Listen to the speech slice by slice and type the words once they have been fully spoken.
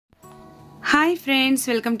Hi friends,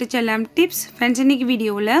 welcome to chellamtips. Friends, இன்னைக்கு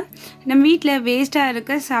வீடியோல நம்ம வீட்ல வேஸ்டா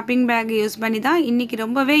இருக்க ஷாப்பிங் பேக் யூஸ் பண்ணி தான் இன்னைக்கு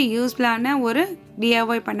ரொம்பவே யூஸ்ஃபுல்லான ஒரு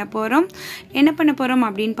DIY பண்ண போறோம். என்ன பண்ண போறோம்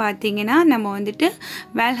அப்படினு பாத்தீங்கன்னா நம்ம வந்துட்டு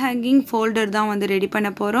wall hanging folder தான் வந்து ரெடி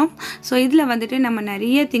பண்ண போறோம். சோ இதுல வந்துட்டு நம்ம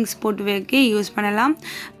நிறைய things போட்டு வைக்க யூஸ் பண்ணலாம்.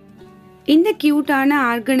 இந்த கியூட்டான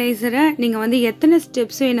ஆர்கனைசரை நீங்க வந்து எத்தனை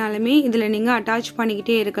ஸ்டெப்ஸ் வேணாலுமே இதுல நீங்க அட்டாச்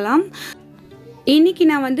பண்ணிக்கிட்டே இருக்கலாம். இன்னைக்கு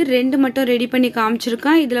நான் வந்து ரெண்டு மட்டும் ரெடி பண்ணி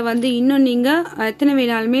காமிச்சிருக்கேன். இதுல வந்து இன்னும் நீங்க எத்தனை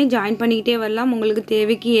வேணாலுமே ஜாயின் பண்ணிக்கிட்டே வரலாம் உங்களுக்கு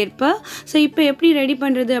தேவைக்கு ஏற்ப. சோ இப்போ எப்படி ரெடி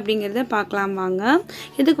பண்றது அப்படிங்கறத பார்க்கலாம் வாங்க.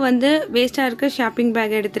 இதுக்கு வந்து வேஸ்டா இருக்க ஷாப்பிங்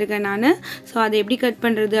பேக் எடுத்துர்க்கேன் நான். சோ அதை எப்படி கட்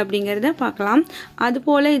பண்றது அப்படிங்கறத பார்க்கலாம்.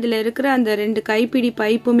 அதுபோல இதுல இருக்கிற அந்த ரெண்டு கைப்பிடி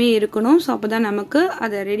பைப்புமே இருக்கணும். சோ அப்பதான் நமக்கு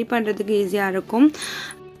அதை ரெடி பண்றதுக்கு ஈஸியா இருக்கும்.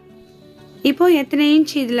 இப்போ எத்தனை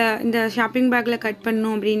இன்ச் இதுல இந்த ஷாப்பிங் பேக்ல கட்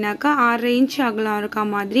பண்ணனும் அப்படினாக்கா 6 இன்ச் அகலம் இருக்க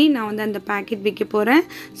மாதிரி நான் வந்து அந்த பாக்கெட் வைக்க போறேன்.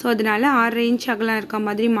 சோ அதனால 6 இன்ச் அகலம் இருக்க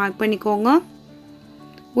மாதிரி மார்க் பண்ணிக்கோங்க.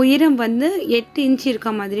 உயரம் வந்து 8 இன்ச்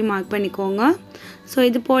இருக்க மாதிரி மார்க் பண்ணிக்கோங்க. சோ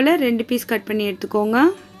இது போல ரெண்டு பீஸ் கட் பண்ணி எடுத்துக்கோங்க.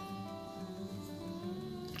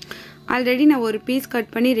 ஆல்ரெடி நான் ஒரு பீஸ்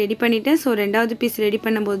கட் பண்ணி ரெடி பண்ணிட்டேன். சோ ரெண்டாவது பீஸ் ரெடி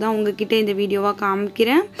பண்ணும்போது தான் உங்ககிட்ட இந்த வீடியோவா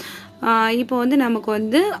காமிக்கிறேன். இப்போ வந்து நமக்கு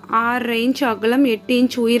வந்து 6 இன்ச் அகலம் 8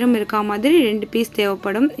 இன்ச் உயரம் இருக்க மாதிரி ரெண்டு பீஸ்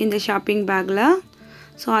தேவைப்படும் இந்த ஷாப்பிங் பேக்ல.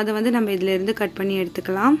 சோ அதை வந்து நம்ம இதில இருந்து கட் பண்ணி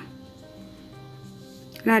எடுத்துக்கலாம்.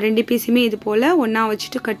 நான் ரெண்டு பீஸுமே இது போல ஒண்ணா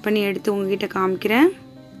வச்சிட்டு கட் பண்ணி எடுத்து உங்ககிட்ட காமிக்கிறேன்.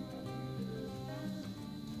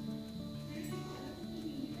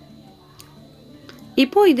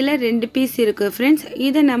 இப்போ இதுல ரெண்டு பீஸ் இருக்கு फ्रेंड्स.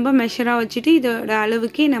 இத நம்ம மெஷரா வச்சிட்டு இதோட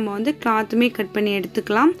அளவுக்கு நம்ம வந்து கிளாத்துமே கட் பண்ணி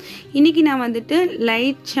எடுத்துக்கலாம். இன்னைக்கு நான் வந்துட்டு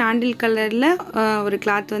லைட் சாண்டில் கலர்ல ஒரு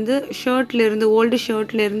கிளாத் வந்து ஷர்ட்ல இருந்து ஓல்ட்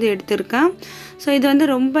ஷர்ட்ல இருந்து எடுத்துர்க்கேன். சோ இது வந்து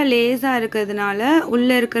ரொம்ப லேசா இருக்குதுனால உள்ள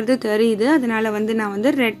இருக்குது தெரியுது. அதனால வந்து நான்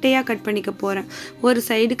வந்து ரெட்டையா கட் பண்ணிக்க போறேன். ஒரு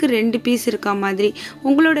சைடுக்கு ரெண்டு பீஸ் இருக்க மாதிரி.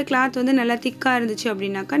 உங்களோட கிளாத் வந்து நல்லா திக்கா இருந்துச்சு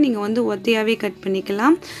அப்படினாக்கா நீங்க வந்து ஒத்தையாவே கட்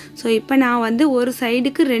பண்ணிக்கலாம். சோ இப்போ நான் வந்து ஒரு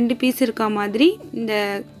சைடுக்கு ரெண்டு பீஸ் இருக்க மாதிரி இந்த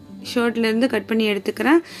ஷர்ட்ல இருந்து கட் பண்ணி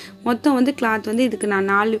எடுத்துக்கறேன். மொத்தம் வந்து கிளாத் வந்து இதுக்கு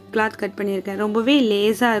நான் 4 கிளாத் கட் பண்ணியிருக்கேன். ரொம்பவே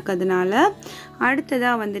லேசா இருக்குதுனால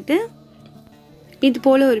அடுத்ததா வந்துட்டு இது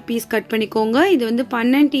போல ஒரு பீஸ் கட் பண்ணிக்கோங்க. இது வந்து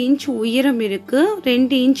 12 இன்ச் உயரம் இருக்கு,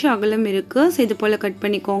 2 இன்ச் அகலம் இருக்கு. சோ இது போல கட்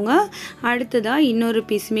பண்ணிக்கோங்க. அடுத்ததா இன்னொரு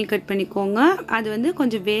பீஸ்மே கட் பண்ணிக்கோங்க. அது வந்து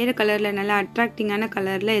கொஞ்சம் வேற கலர்ல நல்ல அட்ராக்டிங்கான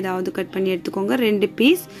கலர்ல ஏதாவது கட் பண்ணி எடுத்துக்கோங்க. ரெண்டு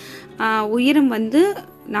பீஸ். உயரம் வந்து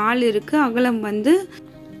 4 இருக்கு, அகலம் வந்து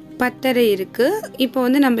 10.5 இருக்கு. இப்போ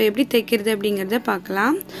வந்து நம்ம எப்படி தைக்கிறது அப்படிங்கறத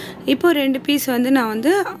பார்க்கலாம். இப்போ ரெண்டு பீஸ் வந்து நான்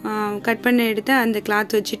வந்து கட் பண்ணி எடுத்த அந்த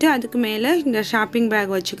கிளாத் வச்சிட்டு அதுக்கு மேல இந்த ஷாப்பிங்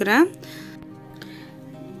பேக் வச்சுக்கிறேன்.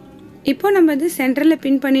 இப்போ நம்ம இது சென்டர்ல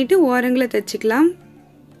பின் பண்ணிட்டு ஓரங்களை தைச்சுக்கலாம்.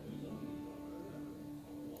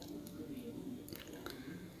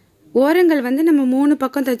 ஓரங்கள் வந்து நம்ம 3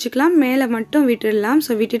 பக்கம் தைச்சுக்கலாம். மேலே மட்டும் விட்டுறலாம்.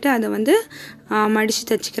 சோ விட்டுட்டு அதை வந்து மடிச்சு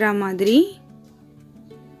தைச்சுக்கிற மாதிரி.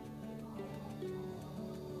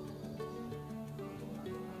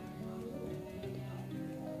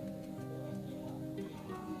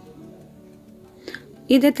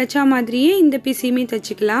 இதை தைச்ச மாதிரியே இந்த பீஸையுமே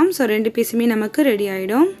தைச்சுக்கலாம். சோ ரெண்டு பீஸுமே நமக்கு ரெடி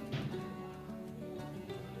ஆயிடும்.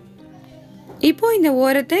 இப்போ இந்த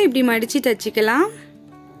ஓரத்தை இப்படி மடிச்சு தைச்சுக்கலாம்.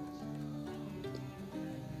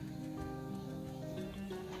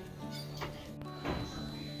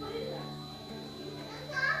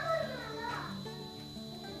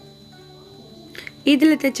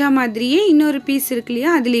 இதுல தைச்ச மாதிரியே இன்னொரு பீஸ் இருக்கு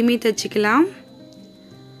இல்லையா அதுலயுமே தைச்சுக்கலாம்.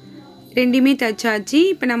 ரெண்டுமே தைச்சாச்சு.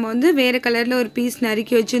 இப்போ நம்ம வந்து வேற கலர்ல ஒரு பீஸ்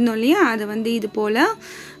நறுக்கி வச்சிருந்தோம் இல்லையா அதை வந்து இது போல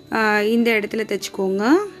இந்த இடத்துல தைச்சுக்கோங்க.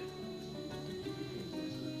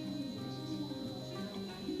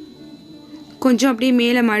 கொஞ்சம் அப்படியே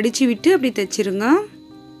மேலே மடிச்சு விட்டு அப்படி தைச்சிருங்க.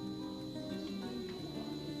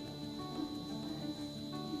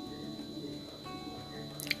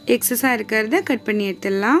 எக்ஸஸா இருக்கிறத கட் பண்ணி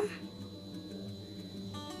எடுத்துடலாம்.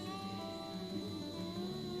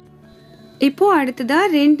 இப்போ அடுத்ததா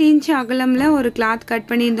 2 இன்ச் அகலம்ல ஒரு கிளாத் கட்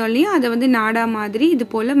பண்ணியிருந்தோம் இல்லையா அதை வந்து நாடா மாதிரி இது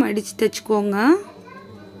போல மடிச்சு தைச்சுக்கோங்க.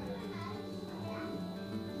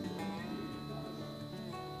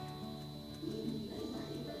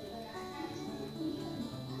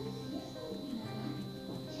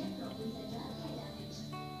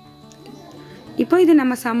 இப்போ இதை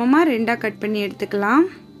நம்ம சமமா ரெண்டா கட் பண்ணி எடுத்துக்கலாம்.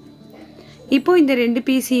 இப்போ இந்த ரெண்டு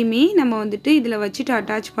பீஸையுமே நம்ம வந்துட்டு இதுல வச்சிட்டு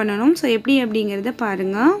அட்டாச் பண்ணனும். சோ எப்படி அப்படிங்கறத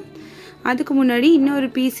பாருங்க. அதுக்கு முன்னாடி இன்னொரு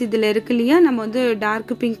பீஸ் இதுல இருக்கு இல்லையா நம்ம வந்து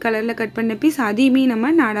டார்க் பிங்க் கலர்ல கட் பண்ண பீஸ் அதையுமே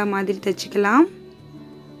நம்ம நாடா மாதிரி தைச்சுக்கலாம்.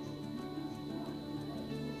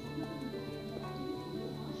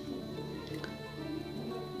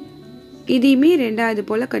 இதையுமே ரெண்டா இது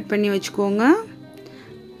போல கட் பண்ணி வச்சுக்கோங்க.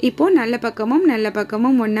 இப்போது நல்ல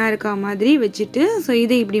பக்கமும் ஒன்றா இருக்க மாதிரி வச்சுட்டு ஸோ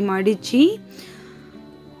இதை இப்படி மடித்து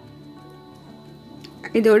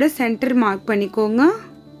இதோட சென்டர் மார்க் பண்ணிக்கோங்க.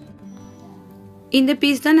 இந்த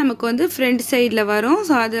பீஸ் தான் நமக்கு வந்து ஃப்ரண்ட் சைடில் வரும்.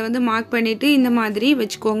 ஸோ அதை வந்து மார்க் பண்ணிவிட்டு இந்த மாதிரி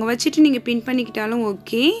வச்சுக்கோங்க. வச்சுட்டு நீங்கள் பின் பண்ணிக்கிட்டாலும்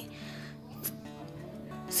ஓகே.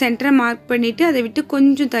 சென்டரை மார்க் பண்ணிவிட்டு அதை விட்டு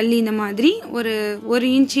கொஞ்சம் தள்ளி இந்த மாதிரி ஒரு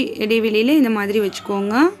இன்ச்சு இடைவெளியில் இந்த மாதிரி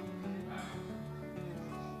வச்சுக்கோங்க.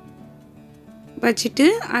 வச்சுட்டு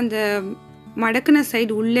அந்த மடக்கின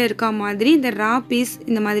சைடு உள்ளே இருக்க மாதிரி இந்த ரா பீஸ்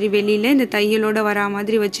இந்த மாதிரி வெளியில் இந்த தையலோடு வரா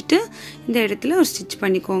மாதிரி வச்சுட்டு இந்த இடத்துல ஒரு ஸ்டிச்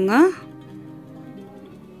பண்ணிக்கோங்க.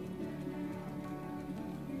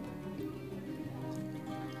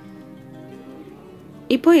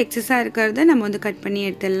 இப்போ எக்ஸஸாக இருக்கிறத நம்ம வந்து கட் பண்ணி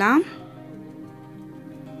எடுத்துடலாம்.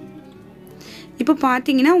 இப்போ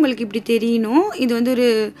பார்த்தீங்கன்னா உங்களுக்கு இப்படி தெரியணும். இது வந்து ஒரு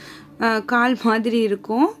கால் மாதிரி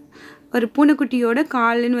இருக்கும். ஒரு பூனைக்குட்டியோட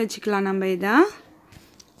கால்னு வச்சுக்கலாம் நம்ம இதை.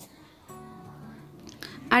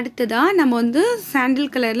 அடுத்ததாக நம்ம வந்து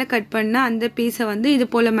சாண்டில் கலரில் கட் பண்ண அந்த பீஸை வந்து இது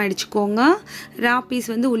போல் மடிச்சுக்கோங்க. ரா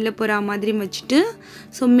பீஸ் வந்து உள்ளே போகிற மாதிரி வச்சுட்டு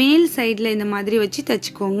ஸோ மேல் சைடில் இந்த மாதிரி வச்சு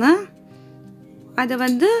தைச்சிக்கோங்க. அதை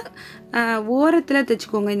வந்து ஓரத்தில்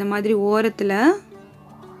தைச்சிக்கோங்க. இந்த மாதிரி ஓரத்தில்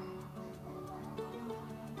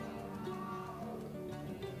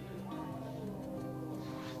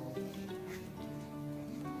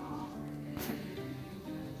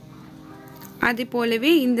அதே போலவே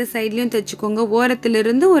இந்த சைட்லேயும் தைச்சிக்கோங்க.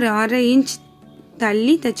 ஓரத்துலேருந்து ஒரு 1/2 இன்ச்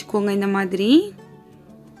தள்ளி தைச்சிக்கோங்க இந்த மாதிரி.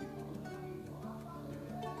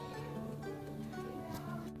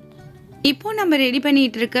 இப்போது நம்ம ரெடி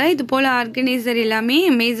பண்ணிகிட்டு இருக்க இது போல் ஆர்கனைசர் எல்லாமே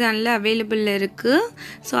அமேசானில் அவைலபிளில் இருக்குது.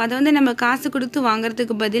 ஸோ அதை வந்து நம்ம காசு கொடுத்து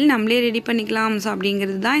வாங்குறதுக்கு பதில் நம்மளே ரெடி பண்ணிக்கலாம். ஸோ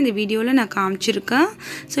அப்படிங்கிறது தான் இந்த வீடியோவில் நான் காமிச்சிருக்கேன்.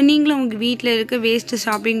 ஸோ நீங்களும் உங்கள் வீட்டில் இருக்க வேஸ்ட்டு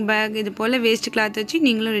ஷாப்பிங் பேக் இது போல் வேஸ்ட் கிளாத் வச்சு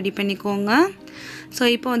நீங்களும் ரெடி பண்ணிக்கோங்க. ஸோ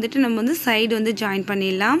இப்போ வந்துட்டு நம்ம வந்து சைடு வந்து ஜாயின்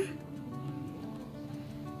பண்ணிடலாம்.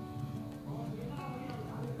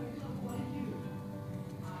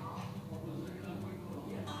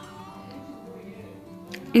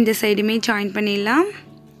 இந்த சைடுமே ஜாயின் பண்ணிடலாம்.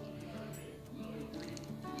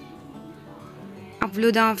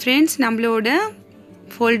 அவ்வளோதான் ஃப்ரெண்ட்ஸ், நம்மளோட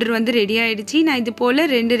ஃபோல்டர் வந்து ரெடி ஆகிடுச்சு. நான் இது போல்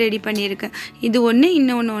 2 ரெடி பண்ணியிருக்கேன். இது ஒன்று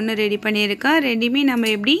இன்னொன்று ரெடி பண்ணியிருக்கேன். ரெண்டுமே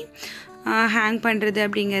நம்ம எப்படி ஹேங் பண்ணுறது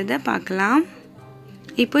அப்படிங்கிறத பார்க்கலாம்.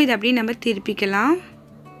 இப்போ இதை அப்படியே நம்ம திருப்பிக்கலாம்.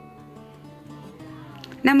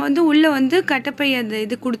 நம்ம வந்து உள்ளே வந்து கட்டப்பை அந்த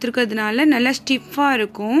இது கொடுத்துருக்கிறதுனால நல்லா ஸ்டிஃபாக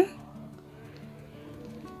இருக்கும்.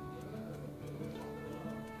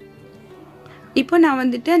 இப்போ நான்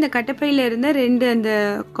வந்துட்டு அந்த கட்டப்பையில் இருந்த 2 அந்த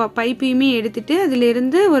பைப்பையுமே எடுத்துகிட்டு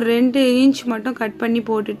அதிலிருந்து ஒரு 2 இன்ச் மட்டும் கட் பண்ணி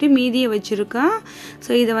போட்டுட்டு மீதியை வச்சுருக்கேன்.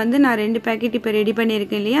 ஸோ இதை வந்து நான் 2 பேக்கெட் இப்போ ரெடி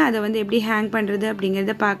பண்ணியிருக்கேன் இல்லையா, அதை வந்து எப்படி ஹேங் பண்ணுறது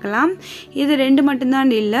அப்படிங்கிறத பார்க்கலாம். இது 2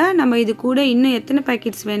 மட்டும்தான் இல்லை, நம்ம இது கூட இன்னும் எத்தனை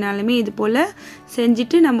பேக்கெட்ஸ் வேணாலுமே இது போல்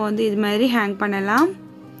செஞ்சுட்டு நம்ம வந்து இது மாதிரி ஹேங் பண்ணலாம்.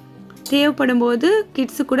 தேவைப்படும் போது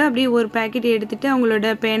கிட்ஸு கூட அப்படியே ஒரு பேக்கெட் எடுத்துகிட்டு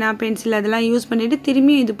அவங்களோட பேனா பென்சில் அதெல்லாம் யூஸ் பண்ணிவிட்டு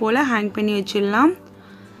திரும்பியும் இது போல் ஹேங் பண்ணி வச்சிடலாம்.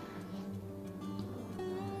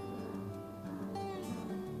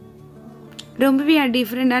 ரொம்பவே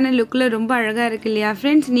டிஃப்ரெண்ட்டான லுக்கில் ரொம்ப அழகாக இருக்குது இல்லையா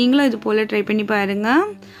ஃப்ரெண்ட்ஸ்? நீங்களும் இது போல் ட்ரை பண்ணி பாருங்கள்.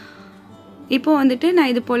 இப்போது வந்துட்டு நான்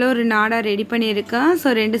இது போல் ஒரு நாடாக ரெடி பண்ணியிருக்கேன்.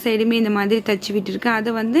 ஸோ 2 சைடுமே இந்த மாதிரி தச்சு விட்டுருக்கேன்.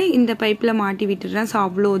 அதை வந்து இந்த பைப்பில் மாட்டி விட்டுறேன். ஸோ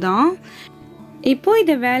அவ்வளோதான். இப்போது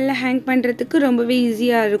இதை வேலை ஹேங் பண்ணுறதுக்கு ரொம்பவே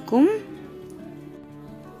ஈஸியாக இருக்கும்.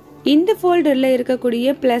 இந்த ஃபோல்டரில்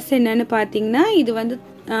இருக்கக்கூடிய ப்ளஸ் என்னன்னு பார்த்தீங்கன்னா, இது வந்து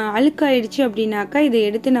அழுக்காயிடுச்சு அப்படின்னாக்கா இதை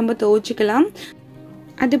எடுத்து நம்ம துவைச்சிக்கலாம்.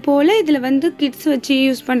 அதுபோல் இதில் வந்து கிட்ஸ் வச்சு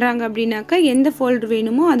யூஸ் பண்ணுறாங்க அப்படின்னாக்கா எந்த ஃபோல்டர்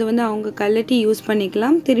வேணுமோ அதை வந்து அவங்க கழட்டி யூஸ்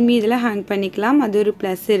பண்ணிக்கலாம். திரும்பி இதில் ஹேங் பண்ணிக்கலாம். அது ஒரு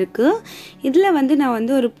ப்ளஸ் இருக்குது. இதில் வந்து நான்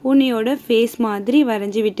வந்து ஒரு பூனையோட ஃபேஸ் மாதிரி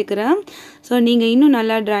வரைஞ்சி விட்டுக்கிறேன். ஸோ நீங்கள் இன்னும்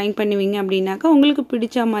நல்லா ட்ராயிங் பண்ணுவீங்க அப்படின்னாக்கா உங்களுக்கு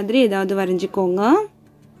பிடிச்ச மாதிரி ஏதாவது வரைஞ்சிக்கோங்க.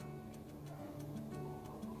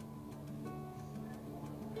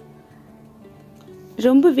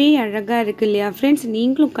 ரொம்பவே அழகாக இருக்குது இல்லையா ஃப்ரெண்ட்ஸ்?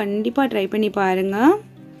 நீங்களும் கண்டிப்பாக ட்ரை பண்ணி பாருங்கள்.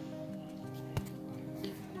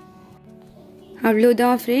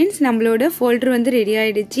 அவ்வளோதான் ஃப்ரெண்ட்ஸ், நம்மளோட ஃபோல்டர் வந்து ரெடி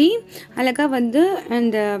ஆகிடுச்சு. அழகாக வந்து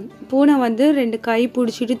அந்த பூனை வந்து 2 கை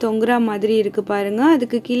பிடிச்சிட்டு தொங்குற மாதிரி இருக்குது பாருங்கள்.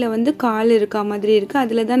 அதுக்கு கீழே வந்து கால் இருக்க மாதிரி இருக்குது.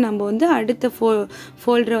 அதில் தான் நம்ம வந்து அடுத்த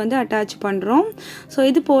ஃபோல்டரை வந்து அட்டாச் பண்ணுறோம். ஸோ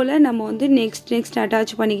இது போல் நம்ம வந்து நெக்ஸ்ட்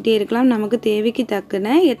அட்டாச் பண்ணிக்கிட்டே இருக்கலாம். நமக்கு தேவைக்கு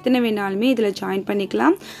தக்கன எத்தனை வேணாலுமே இதில் ஜாயின்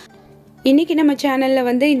பண்ணிக்கலாம். இன்றைக்கி நம்ம சேனலில்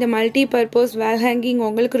வந்து இந்த மல்டி பர்பஸ் வால் ஹேங்கிங்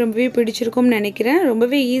உங்களுக்கு ரொம்பவே பிடிச்சிருக்கும்னு நினைக்கிறேன்.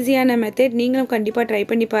 ரொம்பவே ஈஸியான மெத்தட், நீங்களும் கண்டிப்பாக ட்ரை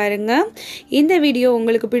பண்ணி பாருங்கள். இந்த வீடியோ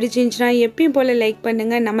உங்களுக்கு பிடிச்சிருந்துச்சுன்னா எப்பயும் போல் லைக்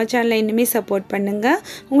பண்ணுங்கள், நம்ம சேனலை இன்னுமே சப்போர்ட் பண்ணுங்கள்.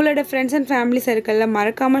 உங்களோட ஃப்ரெண்ட்ஸ் அண்ட் ஃபேமிலி சர்க்கிளில்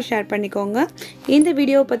மறக்காமல் ஷேர் பண்ணிக்கோங்க. இந்த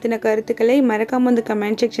வீடியோவை பற்றின கருத்துக்களை மறக்காமல் வந்து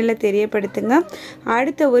கமெண்ட் செக்ஷனில் தெரியப்படுத்துங்க.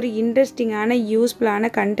 அடுத்த ஒரு இன்ட்ரெஸ்டிங்கான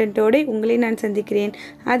யூஸ்ஃபுல்லான கண்டென்ட்டோடு உங்களை நான் சந்திக்கிறேன்.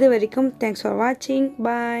 அது வரைக்கும் தேங்க்ஸ் ஃபார் வாட்சிங்.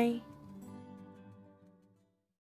 பாய்.